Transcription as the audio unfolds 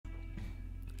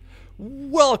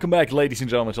Welcome back, ladies and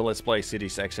gentlemen, to Let's Play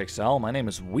Cities XXL. My name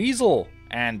is Weasel,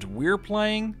 and we're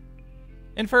playing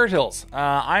in Ferret Hills.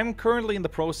 I'm currently in the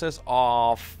process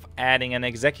of adding an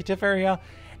executive area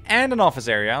and an office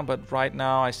area, but right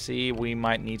now I see we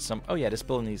might need some... Oh yeah, this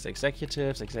building needs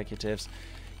executives.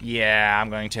 Yeah,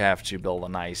 I'm going to have to build a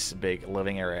nice big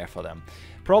living area for them.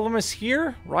 Problem is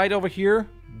here, right over here.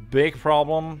 Big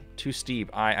problem, too steep.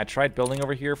 I tried building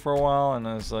over here for a while, and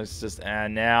it's just,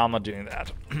 now I'm not doing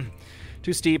that.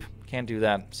 Too steep, can't do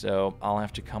that. So I'll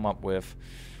have to come up with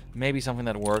maybe something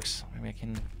that works. Maybe I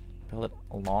can build it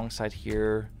alongside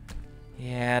here.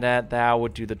 Yeah, that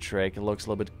would do the trick. It looks a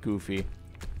little bit goofy,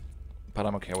 but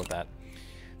I'm okay with that.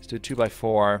 Let's do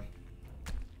 2x4.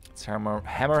 Let's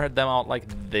hammer them out like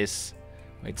this.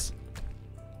 Wait,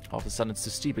 all of a sudden it's too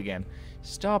steep again.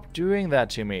 Stop doing that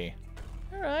to me.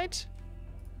 Alright.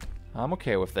 I'm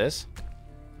okay with this.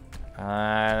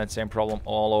 And same problem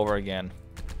all over again.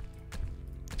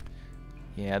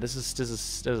 Yeah, this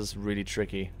is really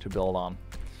tricky to build on.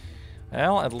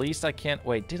 Well, at least I can't...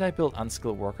 Wait, did I build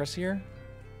unskilled workers here?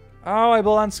 Oh, I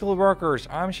built unskilled workers.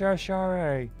 I'm so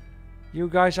sorry. You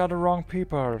guys are the wrong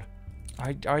people.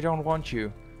 I don't want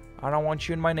you. I don't want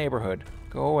you in my neighborhood.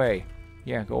 Go away.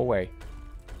 Yeah, go away.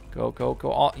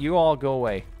 Go. You all go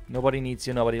away. Nobody needs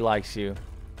you. Nobody likes you.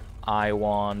 I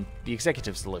want the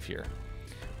executives to live here.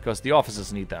 Because the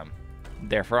offices need them.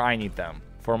 Therefore, I need them.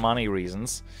 For money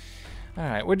reasons.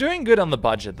 Alright, we're doing good on the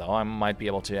budget, though. I might be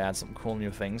able to add some cool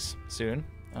new things soon.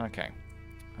 Okay.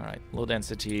 Alright, low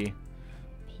density.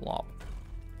 Plop.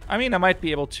 I mean, I might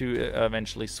be able to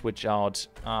eventually switch out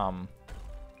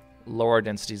lower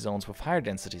density zones with higher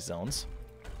density zones.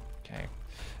 Okay.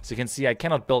 So you can see I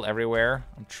cannot build everywhere.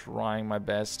 I'm trying my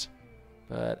best.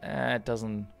 But it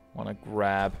doesn't want to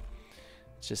grab.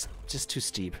 It's just too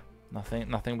steep.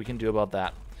 Nothing we can do about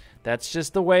that. That's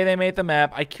just the way they made the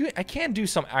map. I can do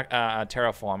some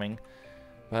terraforming,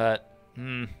 but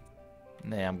nah,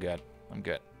 I'm good.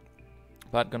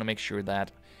 But gonna make sure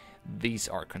that these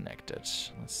are connected.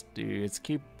 Let's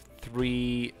keep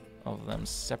 3 of them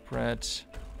separate.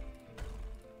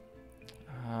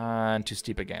 And too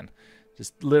steep again.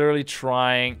 Just literally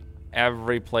trying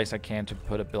every place I can to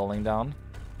put a building down.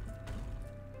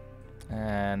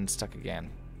 And stuck again.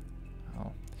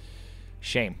 Oh,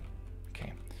 shame.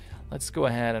 Okay, let's go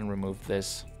ahead and remove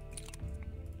this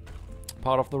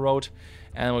part of the road,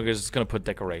 and we're just gonna put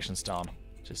decorations down,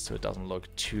 just so it doesn't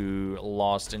look too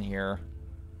lost in here.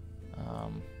 I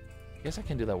guess I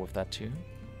can do that with that too.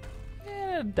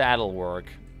 Yeah, that'll work.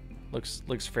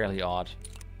 Looks fairly odd.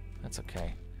 That's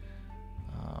okay.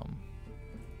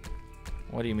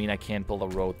 What do you mean I can't build a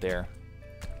road there?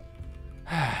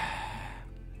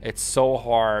 It's so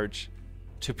hard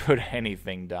to put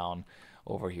anything down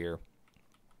over here.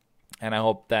 And I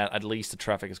hope that at least the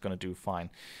traffic is going to do fine.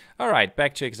 Alright,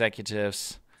 back to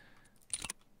executives.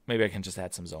 Maybe I can just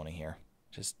add some zoning here.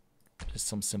 Just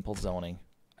some simple zoning.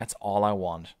 That's all I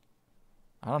want.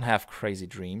 I don't have crazy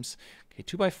dreams. Okay,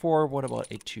 2x4. What about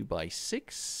a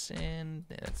 2x6? And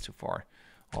that's too far,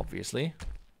 obviously.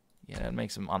 Yeah, that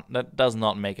makes him... that does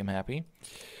not make him happy.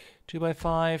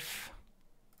 2x5.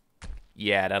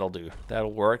 Yeah, that'll do.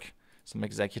 That'll work. Some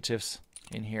executives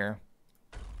in here.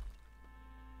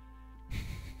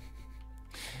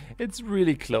 It's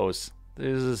really close.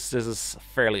 This is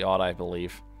fairly odd, I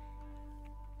believe.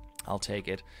 I'll take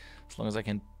it. As long as I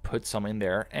can put some in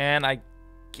there. And I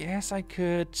guess I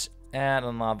could add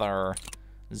another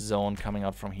zone coming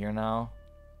out from here now.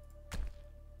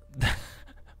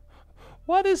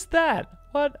 What is that?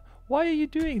 What? Why are you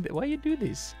doing that? Why you do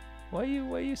this? Why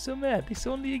are you so mad? It's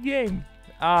only a game.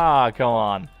 Ah, come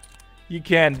on. You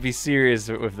can't be serious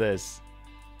with this.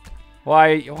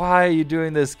 Why are you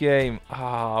doing this game?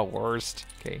 Ah, worst.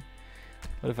 Okay.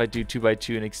 What if I do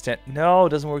 2x2 and extend? No, it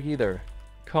doesn't work either.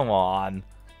 Come on.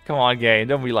 Come on, game.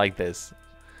 Don't be like this.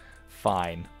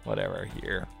 Fine. Whatever.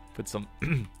 Here. Put some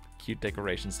cute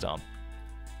decorations down.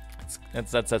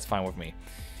 That's fine with me.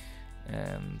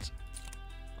 And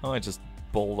I just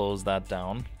bulldoze that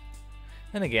down.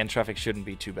 And again, traffic shouldn't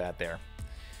be too bad there.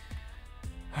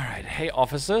 Alright, hey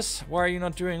officers, why are you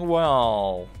not doing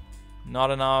well? Not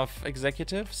enough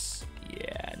executives?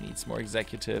 Yeah, needs more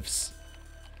executives.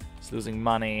 It's losing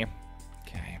money.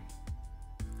 Okay.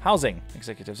 Housing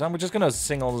executives. I'm just gonna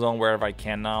single zone wherever I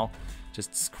can now.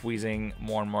 Just squeezing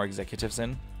more and more executives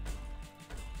in.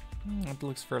 That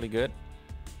looks fairly good.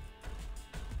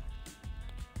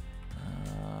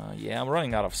 Yeah, I'm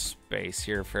running out of space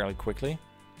here fairly quickly.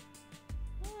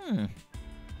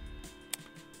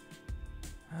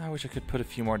 I wish I could put a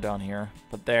few more down here,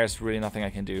 but there's really nothing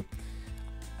I can do.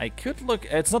 I could look...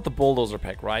 It's not the bulldozer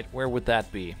pack, right? Where would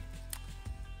that be?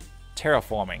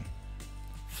 terraforming.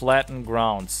 Flatten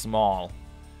ground, small.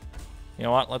 You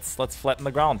know what? Let's flatten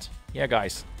the ground. Yeah,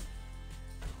 guys.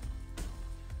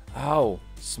 Oh,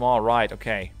 small, right,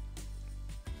 okay.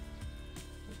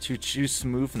 To choose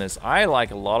smoothness. I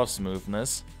like a lot of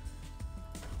smoothness.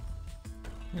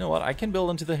 You know what? I can build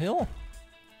into the hill.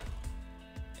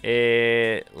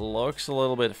 It looks a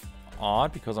little bit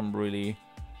odd because I'm really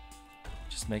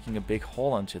just making a big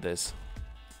hole into this.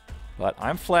 But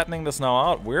I'm flattening this now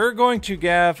out. We're going to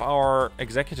give our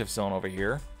executive zone over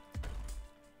here.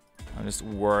 I'm just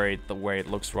worried the way it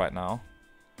looks right now.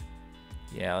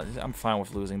 Yeah, I'm fine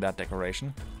with losing that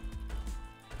decoration.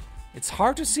 It's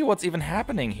hard to see what's even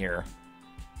happening here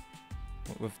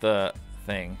with the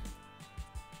thing.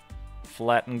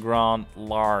 Flatten ground,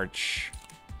 large.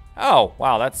 Oh,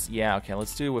 wow, that's... Yeah, okay,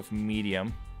 let's do it with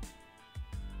medium.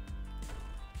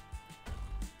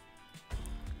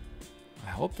 I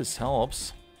hope this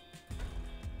helps.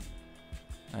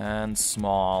 And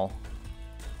small.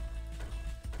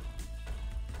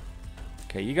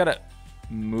 Okay, you gotta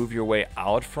move your way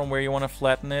out from where you want to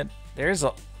flatten it. There's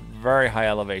a very high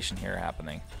elevation here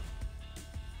happening.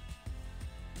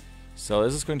 So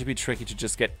this is going to be tricky to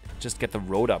just get the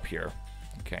road up here.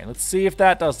 Okay, let's see if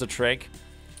that does the trick.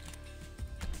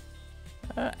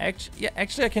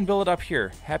 Actually I can build it up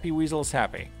here. Happy Weasel is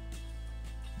happy.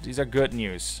 These are good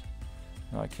news.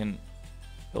 Now I can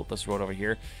build this road over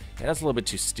here. Yeah, that's a little bit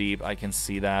too steep. I can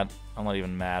see that. I'm not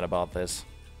even mad about this.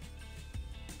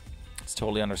 It's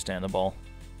totally understandable.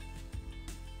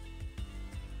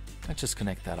 Let's just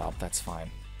connect that up. That's fine.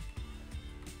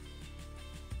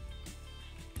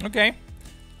 Okay.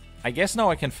 I guess now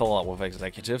I can fill out with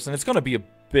executives, and it's going to be a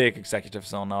big executive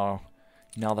zone now.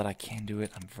 Now that I can do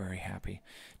it, I'm very happy.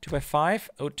 2x5?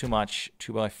 Oh, too much.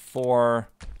 2x4.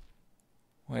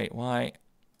 Wait, why?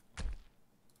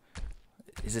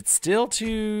 Is it still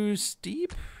too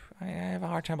steep? I have a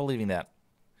hard time believing that.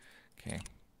 Okay,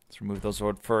 let's remove those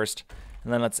roads first.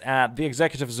 And then let's add the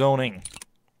executive zoning.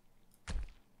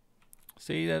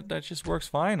 See, that just works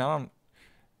fine. I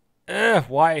don't...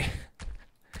 why?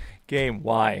 Game,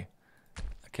 why?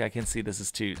 Okay, I can see this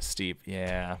is too steep.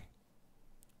 Yeah.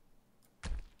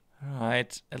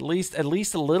 Alright, at least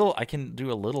a little. I can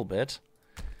do a little bit.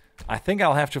 I think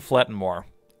I'll have to flatten more.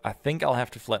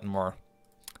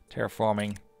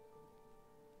 Terraforming.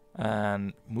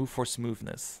 And move for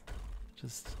smoothness.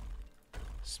 Just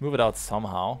smooth it out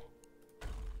somehow.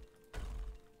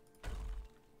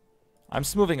 I'm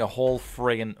smoothing a whole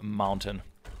friggin' mountain.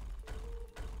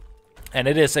 And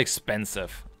it is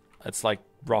expensive. It's like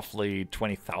roughly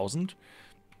 20,000.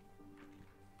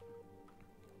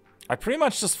 I pretty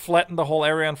much just flattened the whole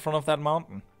area in front of that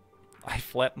mountain. I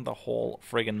flattened the whole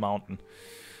friggin' mountain.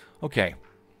 Okay.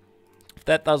 If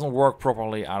that doesn't work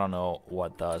properly, I don't know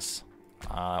what does.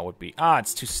 Would be...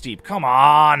 it's too steep. Come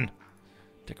on!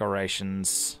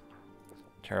 Decorations.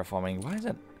 Terraforming. Why is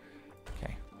it...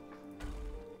 Okay.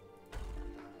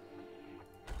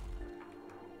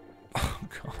 Oh,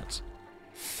 God.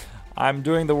 I'm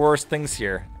doing the worst things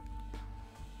here.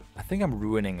 I think I'm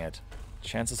ruining it.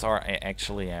 Chances are I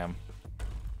actually am.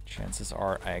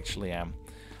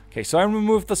 Okay, so I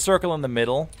removed the circle in the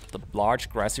middle. The large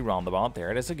grassy roundabout.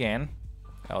 There it is again.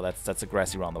 Oh, that's a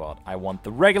grassy roundabout. I want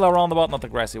the regular roundabout, not the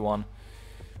grassy one.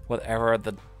 Whatever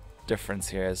the difference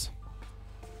here is.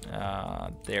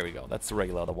 There we go. That's the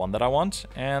regular, the one that I want.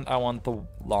 And I want the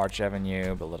large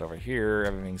avenue. Build it over here.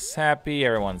 Everything's happy.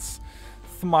 Everyone's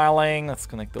smiling. Let's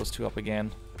connect those two up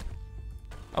again.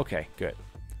 Okay, good.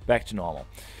 Back to normal.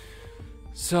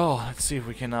 So, let's see if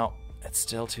we can now... It's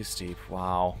still too steep.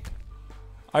 Wow.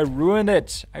 I ruined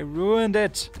it. I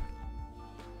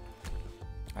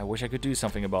wish I could do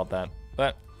something about that.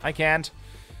 But I can't.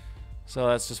 So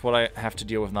that's just what I have to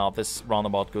deal with now. This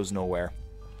roundabout goes nowhere.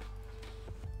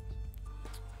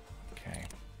 Okay.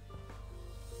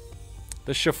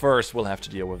 The chauffeurs will have to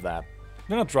deal with that.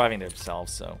 They're not driving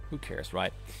themselves, so who cares,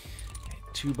 right?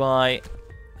 Okay, 2x...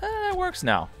 that works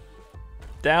now.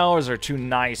 Those are two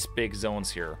nice big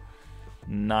zones here.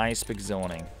 Nice big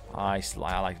zoning. I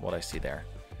like what I see there.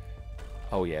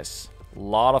 Oh yes. A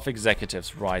lot of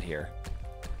executives right here.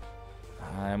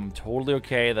 I'm totally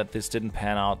okay that this didn't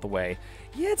pan out the way.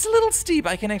 Yeah, it's a little steep.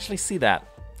 I can actually see that.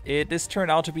 This turned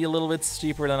out to be a little bit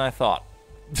steeper than I thought.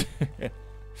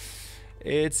 Yeah,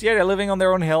 they're living on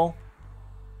their own hill.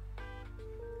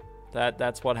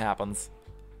 That's what happens.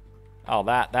 Oh,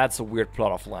 that's a weird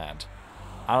plot of land.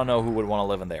 I don't know who would want to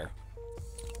live in there.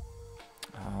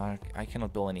 I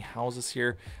cannot build any houses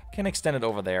here. I can extend it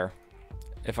over there.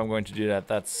 If I'm going to do that,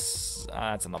 that's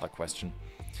another question.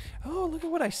 Oh, look at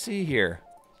what I see here.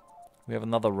 We have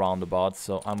another roundabout,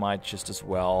 so I might just as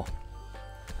well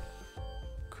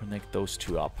connect those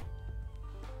two up.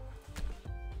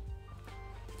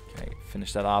 Okay,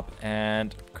 finish that up.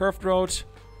 And curved road.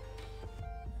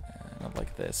 Not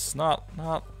like this. Not...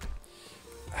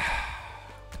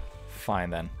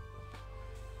 Fine then.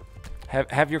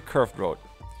 Have your curved road.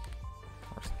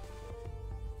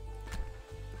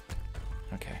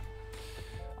 Okay.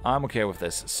 I'm okay with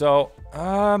this. So,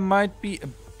 might be a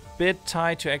bit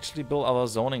tight to actually build other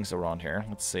zonings around here.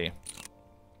 Let's see.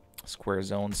 Square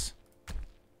zones.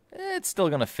 It's still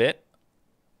gonna fit.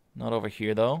 Not over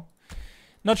here though.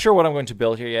 Not sure what I'm going to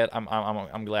build here yet.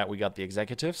 I'm glad we got the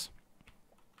executives.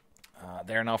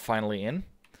 They're now finally in.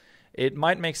 It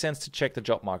might make sense to check the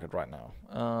job market right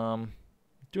now.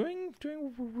 Doing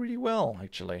really well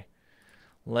actually.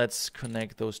 Let's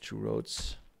connect those two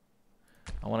roads.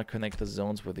 I want to connect the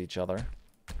zones with each other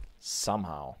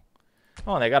somehow.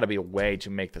 Oh, there got to be a way to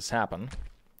make this happen.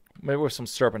 Maybe with some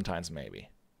serpentines, maybe.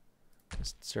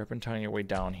 Just serpentine your way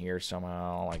down here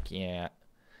somehow. Like, yeah,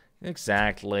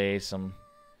 exactly. Some.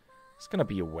 It's gonna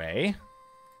be a way.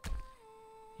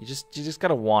 You just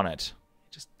gotta want it.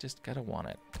 Just gotta want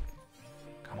it.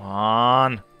 Come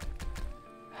on.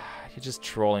 You're just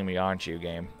trolling me, aren't you,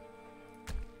 game?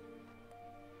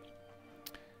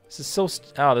 This is so...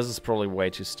 oh, this is probably way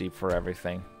too steep for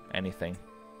everything. Anything.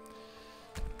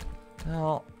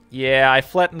 Well, yeah, I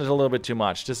flattened it a little bit too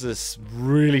much. This is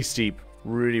really steep.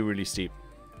 Really, really steep.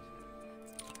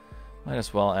 Might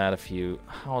as well add a few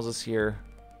houses here.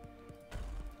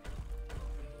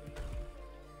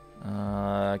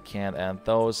 I can't add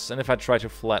those. And if I try to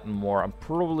flatten more, I'm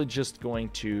probably just going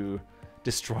to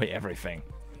destroy everything.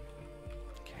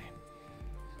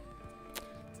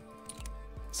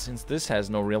 Since this has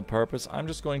no real purpose, I'm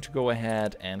just going to go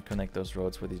ahead and connect those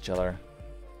roads with each other.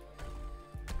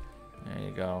 There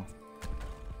you go.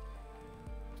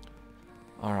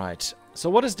 Alright, so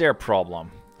what is their problem?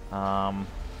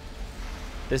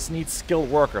 This needs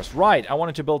skilled workers. Right, I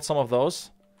wanted to build some of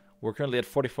those. We're currently at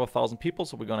 44,000 people,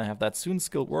 so we're going to have that soon.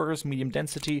 Skilled workers, medium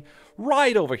density,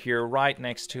 right over here, right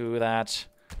next to that.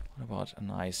 What about a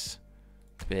nice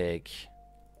big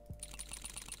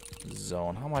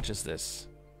zone? How much is this?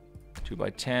 2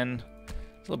 by 10. It's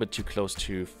a little bit too close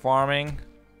to farming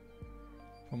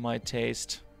for my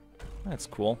taste. That's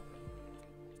cool.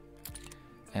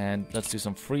 And let's do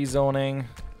some free zoning.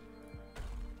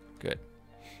 Good.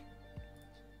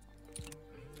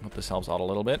 Hope this helps out a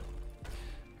little bit.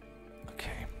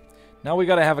 Okay. Now we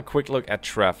gotta have a quick look at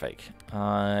traffic.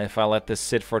 If I let this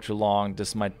sit for too long,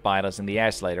 this might bite us in the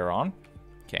ass later on.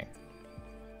 Okay.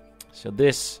 So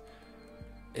this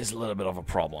is a little bit of a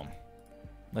problem.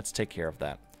 Let's take care of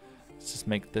that. Let's just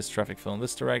make this traffic flow in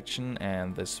this direction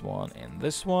and this one in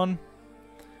this one.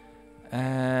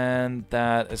 And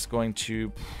that is going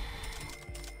to...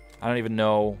 I don't even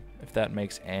know if that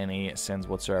makes any sense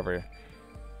whatsoever.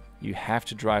 You have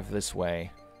to drive this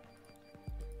way.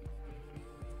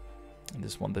 And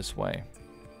this one this way.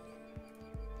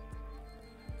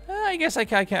 I guess I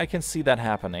can see that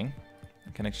happening.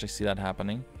 I can actually see that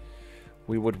happening.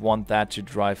 We would want that to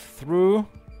drive through.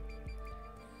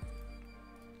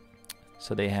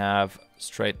 So they have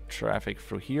straight traffic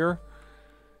through here.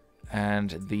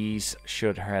 And these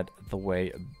should head the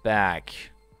way back.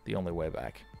 The only way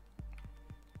back.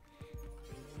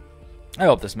 I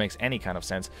hope this makes any kind of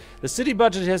sense. The city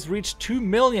budget has reached 2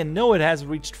 million. No, it has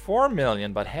reached 4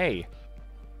 million. But hey.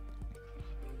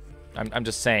 I'm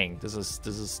just saying. This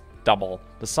is double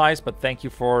the size. But thank you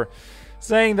for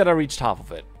saying that I reached half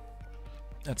of it.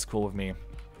 That's cool with me.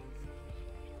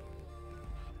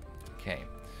 Okay.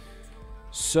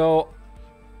 So,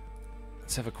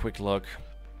 let's have a quick look.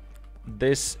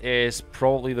 This is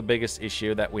probably the biggest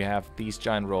issue that we have, these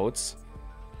giant roads.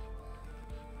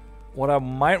 What I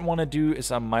might want to do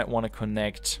is I might want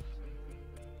to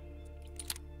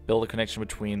build a connection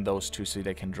between those two so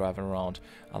they can drive around.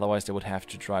 Otherwise, they would have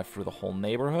to drive through the whole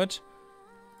neighborhood.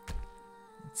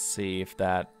 Let's see if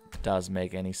that does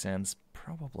make any sense.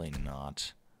 Probably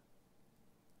not.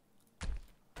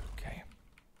 Okay.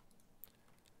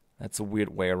 That's a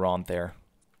weird way around there.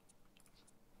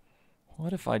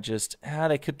 What if I just...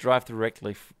 they could drive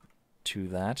directly to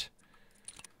that.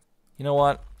 You know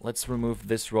what? Let's remove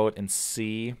this road and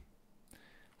see.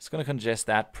 It's going to congest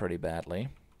that pretty badly.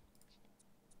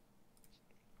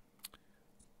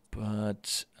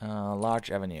 But,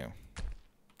 large avenue.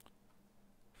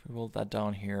 If we roll that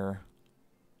down here...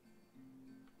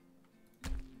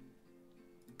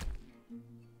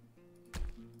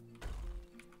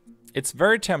 It's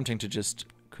very tempting to just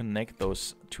connect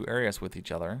those two areas with each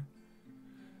other.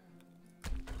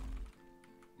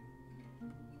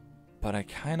 But I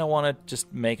kind of want to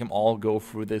just make them all go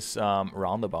through this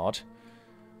roundabout.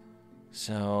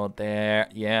 So there,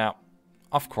 yeah,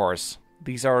 of course.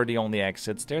 These are the only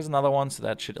exits. There's another one, so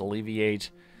that should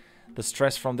alleviate the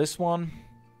stress from this one.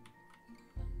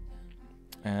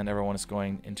 And everyone is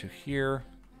going into here.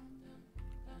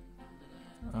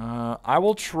 I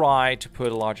will try to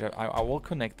put a larger... I will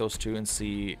connect those two and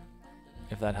see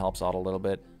if that helps out a little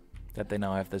bit. That they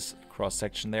now have this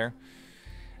cross-section there.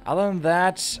 Other than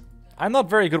that, I'm not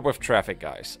very good with traffic,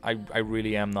 guys. I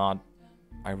really am not.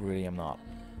 I really am not.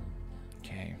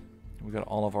 Okay. We got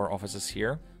all of our offices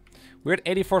here. We're at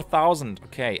 84,000.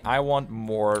 Okay, I want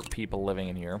more people living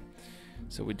in here.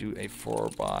 So we do a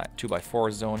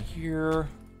 2x4 zone here.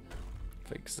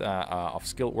 Of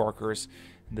skilled workers.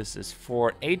 This is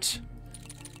 4-8.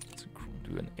 Let's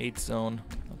do an 8 zone.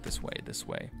 Not this way, this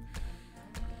way.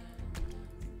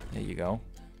 There you go.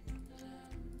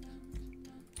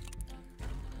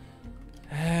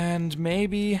 And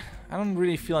maybe... I don't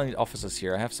really feel any offices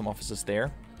here. I have some offices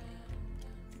there.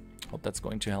 Hope that's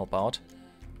going to help out.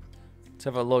 Let's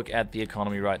have a look at the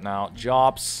economy right now.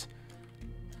 Jobs.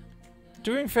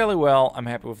 Doing fairly well. I'm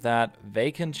happy with that.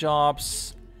 Vacant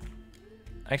jobs.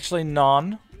 Actually,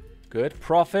 none. Good.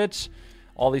 Profit.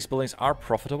 All these buildings are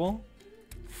profitable.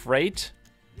 Freight.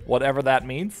 Whatever that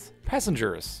means.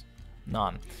 Passengers.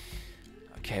 None.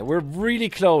 Okay, we're really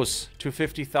close to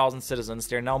 50,000 citizens.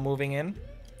 They're now moving in.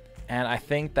 And I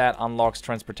think that unlocks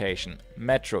transportation.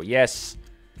 Metro, yes.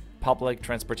 Public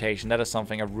transportation. That is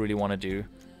something I really want to do.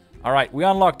 Alright, we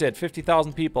unlocked it.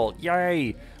 50,000 people.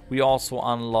 Yay! We also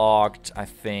unlocked, I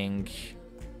think...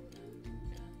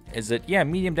 Is it? Yeah,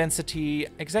 medium density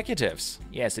executives.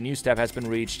 Yes, a new step has been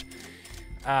reached.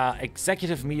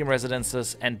 Executive medium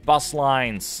residences and bus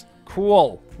lines.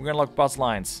 Cool. We're gonna unlock bus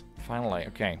lines. Finally,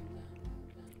 okay.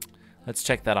 Let's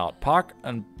check that out. Park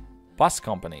and Bus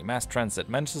Company, Mass Transit,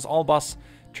 manages all bus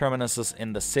terminuses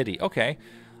in the city. Okay,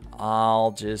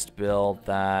 I'll just build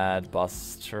that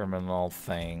bus terminal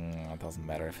thing. It doesn't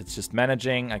matter if it's just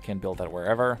managing. I can build that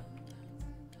wherever.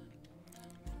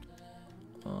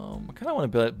 I kind of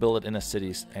want to build it in the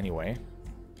cities anyway.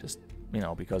 Just, you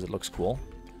know, because it looks cool.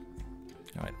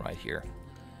 All right here.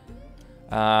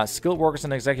 Skilled workers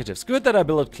and executives. Good that I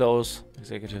build it close.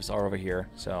 Executives are over here,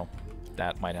 so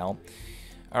that might help.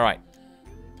 All right.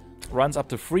 Runs up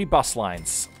to 3 bus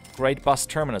lines. Great bus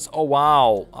terminus. Oh,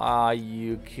 wow. Are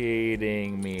you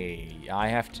kidding me? I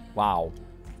have to... Wow.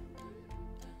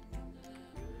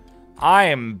 I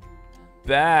am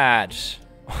bad.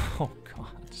 Oh, God.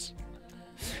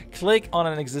 Click on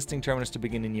an existing terminus to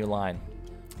begin a new line.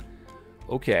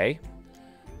 Okay.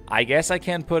 I guess I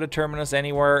can put a terminus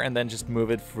anywhere and then just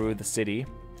move it through the city.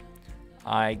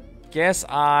 I guess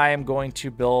I'm going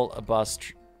to build a bus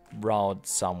route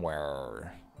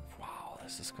somewhere. Wow,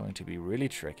 this is going to be really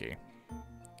tricky.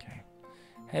 Okay.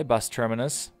 Hey, bus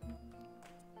terminus.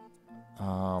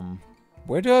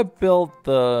 Where do I build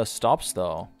the stops,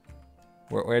 though?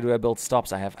 Where do I build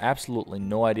stops? I have absolutely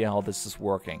no idea how this is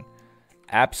working.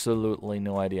 Absolutely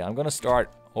no idea. I'm going to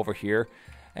start over here.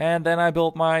 And then I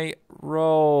built my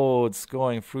roads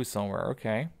going through somewhere.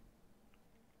 Okay.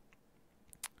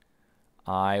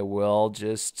 I will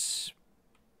just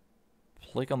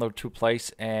click on the to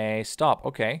place a stop.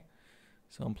 Okay.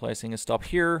 So I'm placing a stop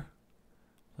here.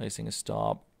 Placing a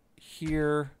stop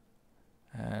here.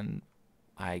 And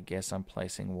I guess I'm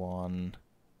placing one.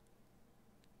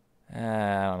 I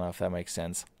don't know if that makes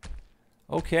sense.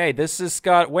 Okay, this has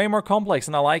got way more complex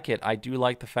and I like it. I do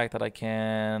like the fact that I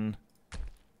can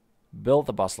build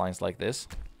the bus lines like this.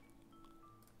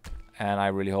 And I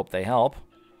really hope they help.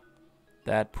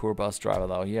 That poor bus driver,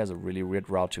 though, he has a really weird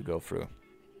route to go through.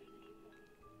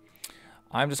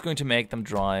 I'm just going to make them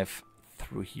drive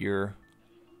through here.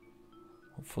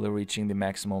 Hopefully reaching the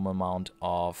maximum amount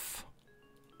of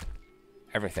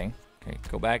everything. Okay,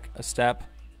 go back a step.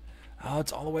 Oh,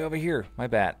 it's all the way over here. My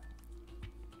bad.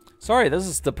 Sorry,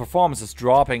 the performance is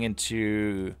dropping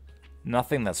into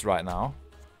nothingness right now.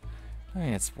 I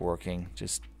mean, it's working,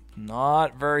 just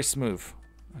not very smooth.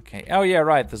 Okay. Oh yeah,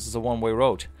 right. This is a one-way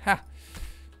road. Ha.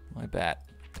 My bad.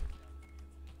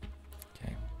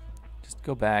 Okay. Just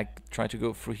go back. Try to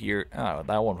go through here. Oh,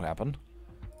 that won't happen.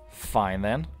 Fine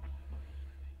then.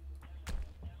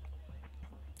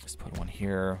 Just put one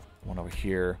here, one over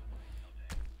here,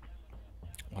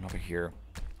 one over here.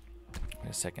 Wait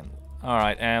a second. All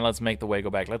right, and let's make the way go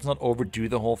back. Let's not overdo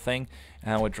the whole thing.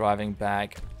 And we're driving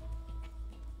back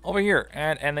over here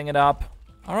and ending it up.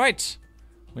 All right.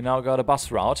 We now got a bus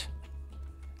route.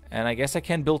 And I guess I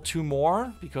can build 2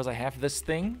 more because I have this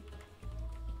thing.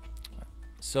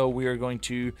 So we are going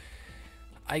to,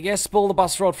 I guess, build a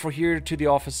bus route from here to the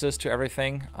offices, to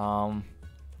everything.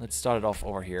 Let's start it off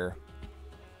over here.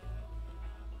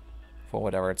 for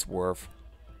whatever it's worth.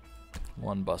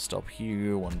 One bus stop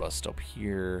here, one bus stop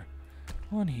here,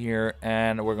 one here,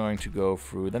 and we're going to go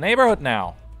through the neighborhood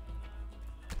now.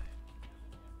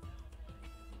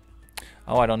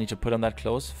 Oh, I don't need to put them that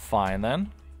close. Fine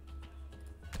then.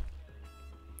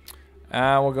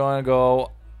 And we're going to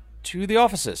go to the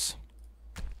offices.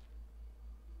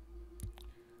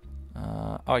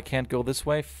 Oh, I can't go this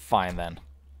way? Fine then.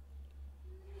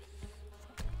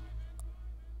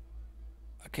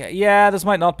 Okay, yeah, this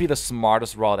might not be the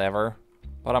smartest route ever,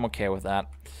 but I'm okay with that.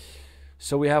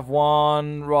 So we have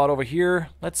one route over here.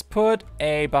 Let's put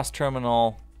a bus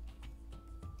terminal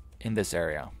in this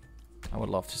area. I would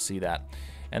love to see that.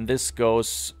 And this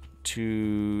goes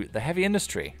to the heavy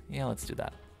industry. Yeah, let's do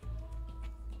that.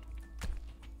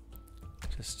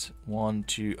 Just 1,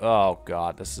 2. Oh,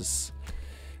 God, this is...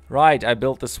 Right, I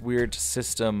built this weird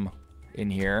system in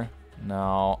here.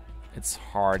 Now, it's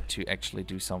hard to actually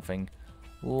do something.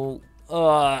 Well,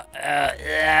 what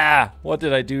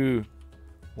did I do?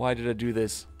 Why did I do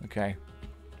this? Okay.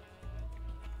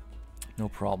 No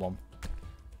problem.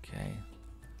 Okay.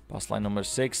 Bus line number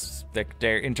 6.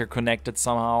 They're interconnected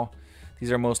somehow.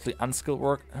 These are mostly unskilled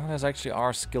work. Oh, there's actually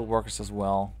are skilled workers as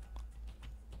well.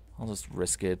 I'll just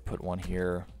risk it. Put one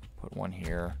here. Put one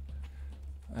here.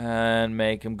 And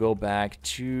make him go back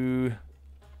to...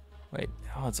 Wait.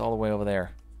 Oh, it's all the way over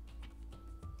there.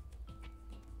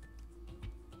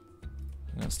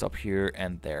 I'm gonna stop here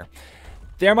and there.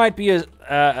 There might be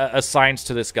a science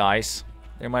to this, guys.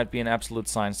 There might be an absolute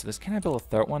science to this. Can I build a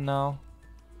third one now?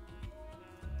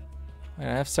 Wait,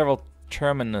 I have several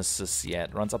terminuses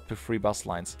yet. Runs up to 3 bus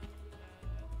lines.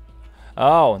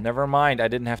 Oh, never mind. I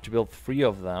didn't have to build 3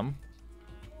 of them.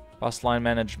 Bus line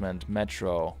management,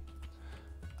 metro.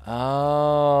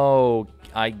 Oh,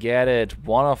 I get it.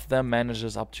 One of them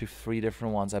manages up to 3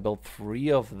 different ones. I built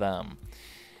 3 of them.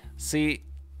 See,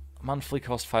 monthly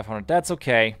cost 500. That's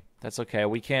okay. That's okay.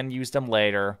 We can use them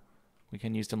later. We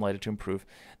can use them later to improve.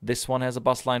 This one has a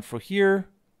bus line for here.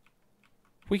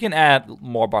 We can add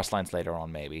more bus lines later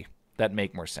on, maybe. That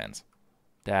make more sense.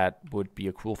 That would be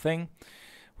a cool thing.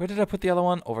 Where did I put the other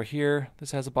one? Over here.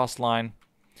 This has a bus line.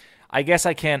 I guess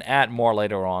I can add more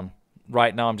later on.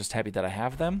 Right now, I'm just happy that I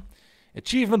have them.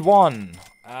 Achievement 1.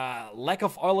 Lack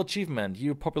of oil achievement.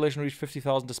 Your population reached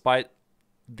 50,000 despite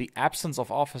the absence of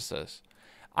offices.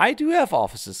 I do have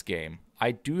offices, game.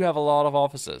 I do have a lot of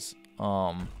offices.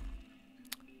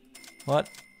 What?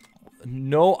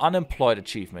 No unemployed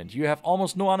achievement. You have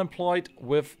almost no unemployed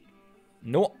with...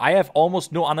 No, I have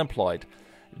almost no unemployed.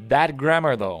 That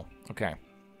grammar, though. Okay.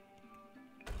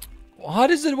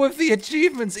 What is it with the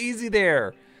achievements? Easy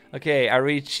there. Okay, I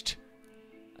reached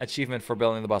achievement for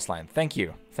building the bus line. Thank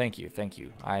you. Thank you. Thank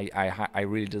you. I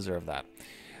really deserve that.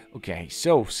 Okay,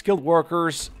 so skilled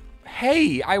workers.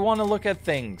 Hey, I want to look at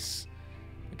things.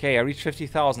 Okay, I reached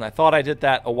 50,000. I thought I did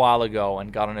that a while ago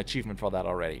and got an achievement for that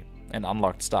already. And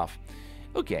unlocked stuff.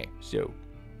 Okay, so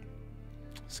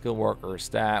skilled workers.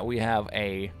 That we have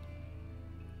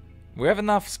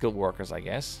enough skilled workers, I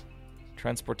guess.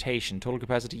 Transportation, total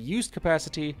capacity, used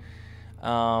capacity.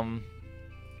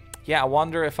 Yeah, I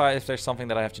wonder if there's something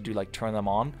that I have to do, like turn them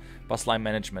on. Bus line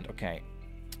management. Okay,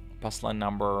 bus line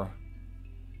number.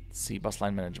 Let's see, bus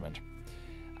line management.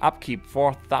 Upkeep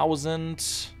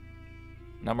 4,000.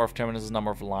 Number of terminals,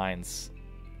 number of lines.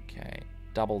 Okay,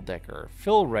 double decker.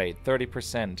 Fill rate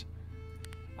 30%.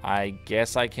 I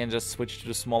guess I can just switch to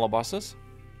the smaller buses.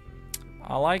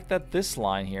 I like that this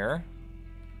line here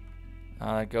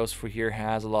that goes through here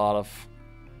has a lot of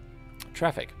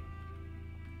traffic.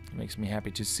 It makes me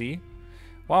happy to see.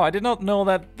 Wow, I did not know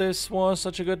that this was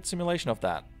such a good simulation of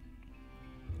that.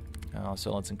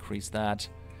 So let's increase that.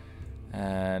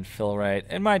 And fill rate.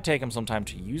 It might take them some time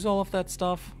to use all of that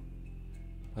stuff.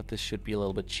 But this should be a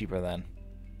little bit cheaper then.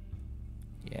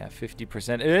 Yeah,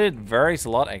 50%. It varies a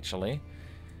lot, actually.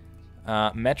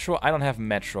 Metro. I don't have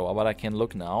Metro, but I can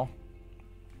look now.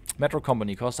 Metro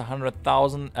company costs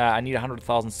 100,000. I need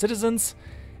 100,000 citizens.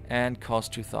 And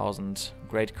cost 2,000.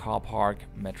 Great car park.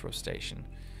 Metro station.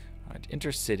 Alright,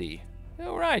 intercity.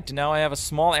 Alright, now I have a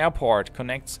small airport.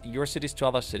 Connects your cities to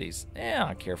other cities. Yeah, I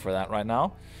don't care for that right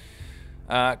now.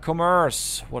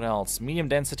 Commerce. What else? Medium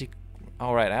density.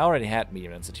 Alright, I already had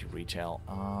medium density retail.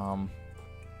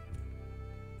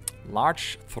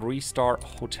 Large 3-star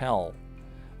hotel.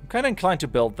 I'm kind of inclined to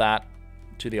build that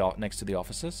to the next to the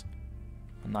offices.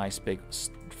 A nice big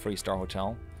 3-star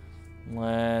hotel.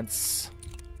 Let's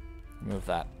remove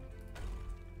that.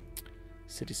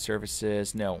 City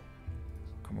services. No.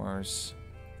 Commerce.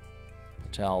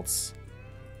 Hotels.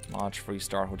 Large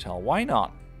 3-star hotel. Why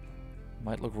not?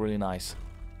 Might look really nice.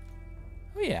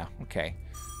 Oh yeah, okay.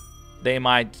 they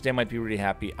might be really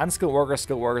happy. Unskilled workers,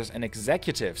 skilled workers, and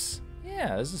executives.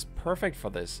 Yeah, this is perfect for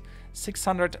this.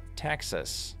 600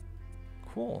 taxes.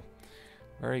 Cool.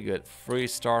 Very good.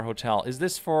 3-star hotel. Is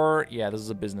this for... Yeah, this is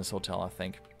a business hotel, I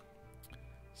think.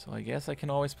 So I guess I can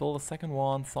always build a second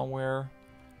one somewhere.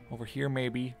 Over here,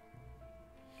 maybe.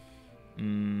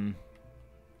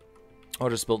 Or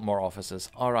just build more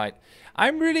offices. Alright.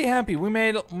 I'm really happy. We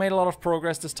made a lot of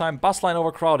progress this time. Bus line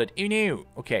overcrowded. You knew.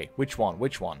 Okay, which one?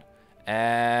 Which one?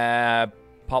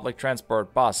 Public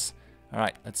transport bus.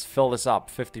 Alright, let's fill this up.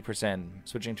 50%.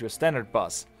 Switching to a standard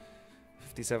bus.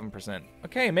 57%.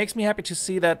 Okay, it makes me happy to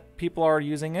see that people are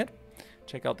using it.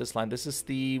 Check out this line. This is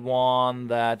the one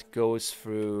that goes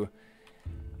through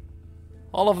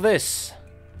all of this.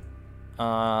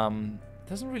 Doesn't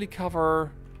really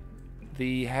cover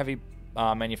the heavy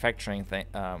manufacturing thing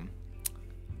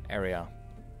area,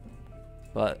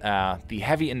 but the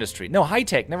heavy industry. No, high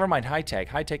tech. Never mind, high tech.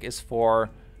 High tech is for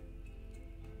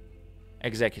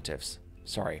executives.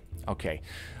 Sorry. Okay.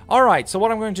 All right. So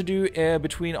what I'm going to do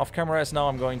between off camera is now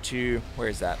I'm going to where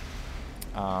is that?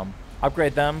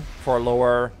 Upgrade them for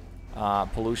lower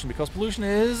pollution, because pollution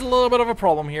is a little bit of a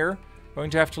problem here. Going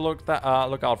to have to look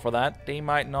out for that. They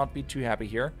might not be too happy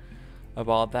here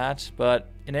about that,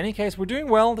 but in any case, we're doing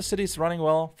well. The city's running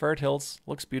well. Ferret Hills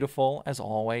looks beautiful as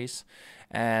always.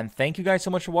 And thank you guys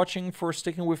so much for watching, for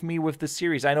sticking with me with this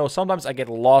series. I know sometimes I get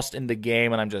lost in the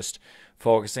game and I'm just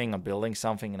focusing on building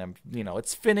something, and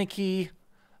it's finicky.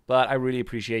 But I really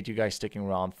appreciate you guys sticking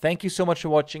around. Thank you so much for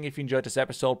watching. If you enjoyed this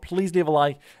episode, please leave a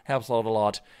like. Helps out a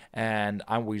lot. And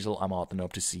I'm Weasel. I'm out and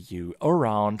hope to see you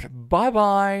around.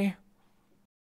 Bye-bye.